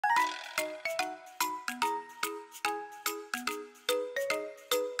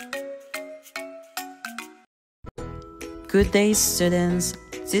Good day, students.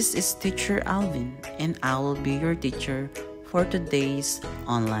 This is Teacher Alvin, and I will be your teacher for today's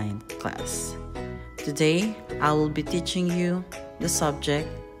online class. Today, I will be teaching you the subject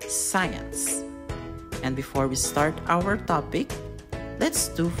science. And before we start our topic, let's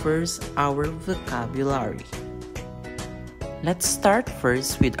do first our vocabulary. Let's start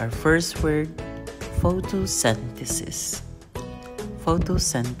first with our first word, photosynthesis.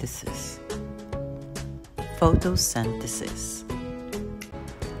 Photosynthesis. Photosynthesis.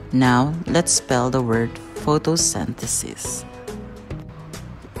 Now, let's spell the word photosynthesis.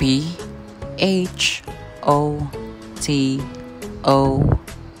 Photosynthesis.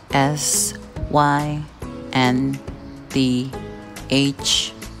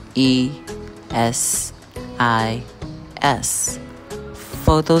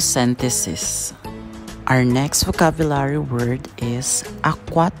 Photosynthesis. Our next vocabulary word is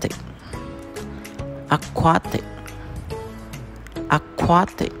aquatic. Aquatic.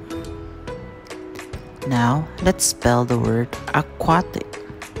 Aquatic. Now, let's spell the word aquatic.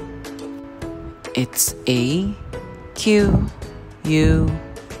 It's A-Q-U-A-T-I-C,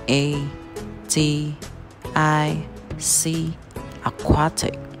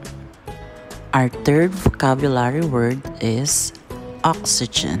 aquatic. Our third vocabulary word is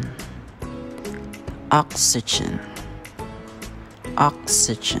oxygen. Oxygen.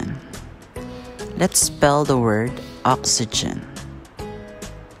 Oxygen. Let's spell the word oxygen.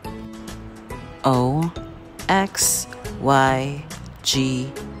 O-X-Y-G-E-N.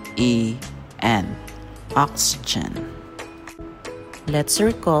 Oxygen. Let's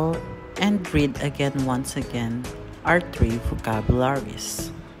recall and read once again our three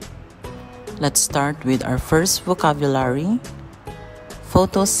vocabularies. Let's start with our first vocabulary,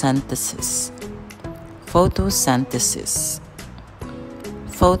 photosynthesis. Photosynthesis.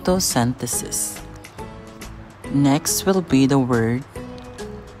 Photosynthesis. Next will be the word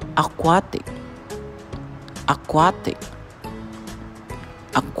aquatic. Aquatic.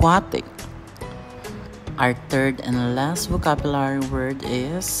 Aquatic. Our third and last vocabulary word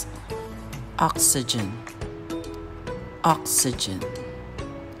is oxygen. Oxygen.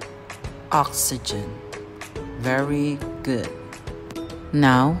 Oxygen. Very good.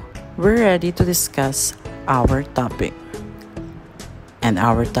 Now, we're ready to discuss our topic. And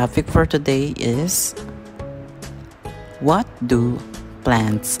our topic for today is, what do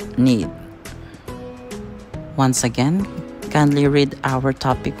plants need? Once again, kindly read our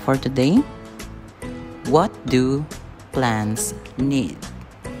topic for today. What do plants need?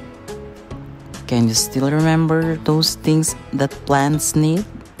 Can you still remember those things that plants need?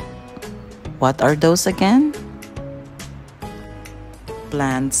 What are those again?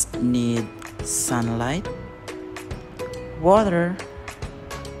 Plants need sunlight, water,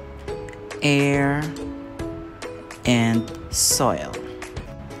 air, and soil.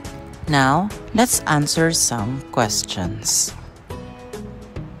 Now, let's answer some questions.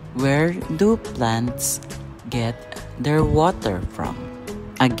 Where do plants get their water from?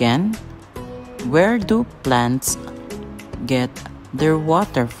 Again, where do plants get their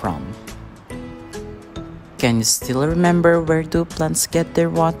water from? Can you still remember where do plants get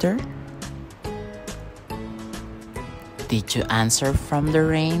their water? Did you answer from the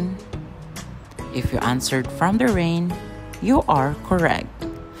rain? If you answered from the rain, you are correct.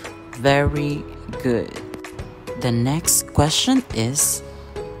 Very good. The next question is,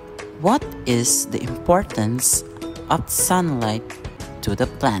 what is the importance of sunlight to the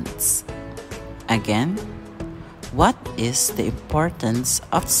plants? Again, what is the importance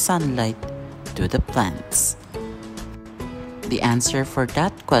of sunlight to the plants? The answer for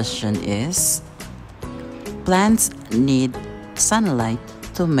that question is, plants need sunlight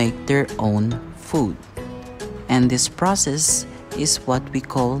to make their own food. And this process is what we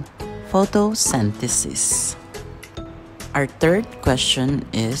call photosynthesis. Our third question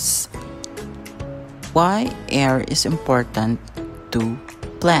is, why air is important to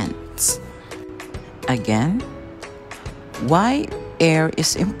plants? Again, why air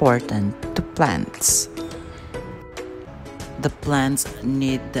is important to plants? The plants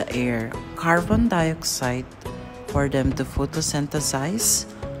need the air carbon dioxide for them to photosynthesize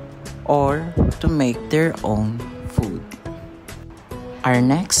or to make their own food. Our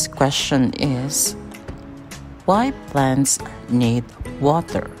next question is, why plants need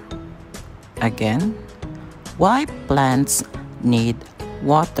water? Again, why plants need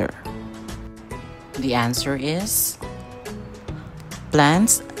water? The answer is,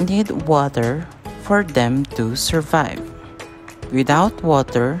 plants need water for them to survive. Without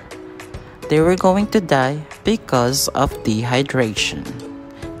water, they were going to die because of dehydration.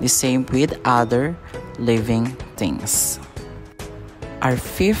 The same with other living things. Our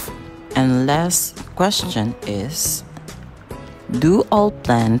fifth and last question is, do all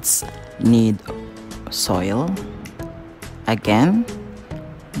plants need soil? Again,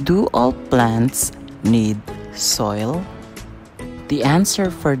 do all plants need soil? The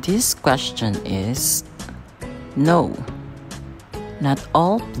answer for this question is no. Not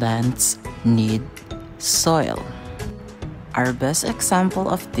all plants need soil. Our best example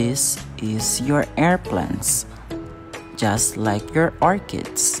of this is your air plants, just like your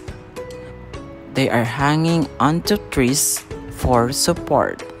orchids. They are hanging onto trees for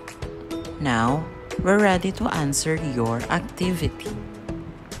support. Now, we're ready to answer your activity.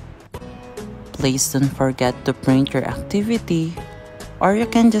 Please don't forget to print your activity, or you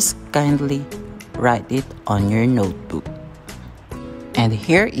can just kindly write it on your notebook. And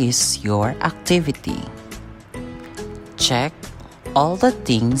here is your activity. Check all the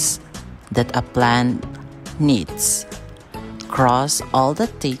things that a plant needs. Cross all the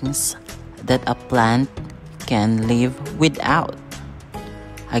things that a plant can live without.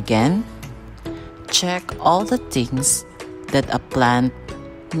 Again, check all the things that a plant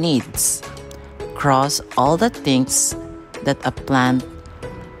needs. Cross all the things that a plant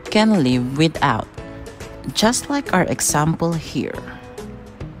can live without. Just like our example here.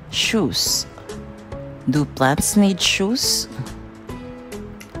 Shoes. Do plants need shoes?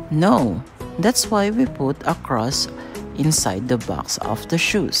 No, that's why we put a cross inside the box of the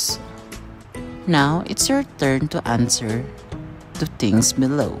shoes. Now, it's your turn to answer the things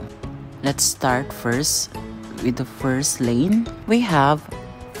below. Let's start first with the first lane. We have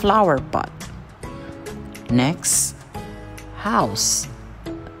flower pot. Next, house.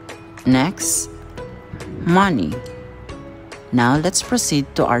 Next, money. Now, let's proceed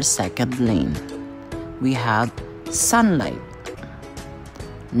to our second lane. We have sunlight.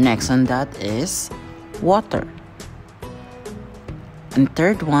 Next on that is water. And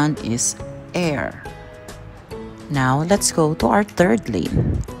third one is air. Now, let's go to our third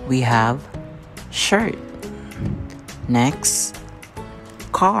lane. We have shirt. Next,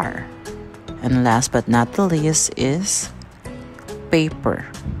 car. And last but not the least is paper.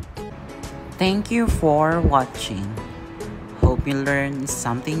 Thank you for watching. Hope you learned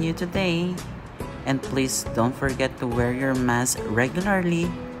something new today. And please don't forget to wear your mask regularly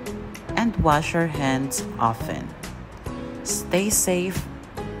and wash your hands often. Stay safe.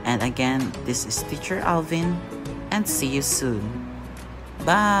 And again, this is Teacher Alvin, and see you soon.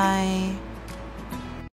 Bye!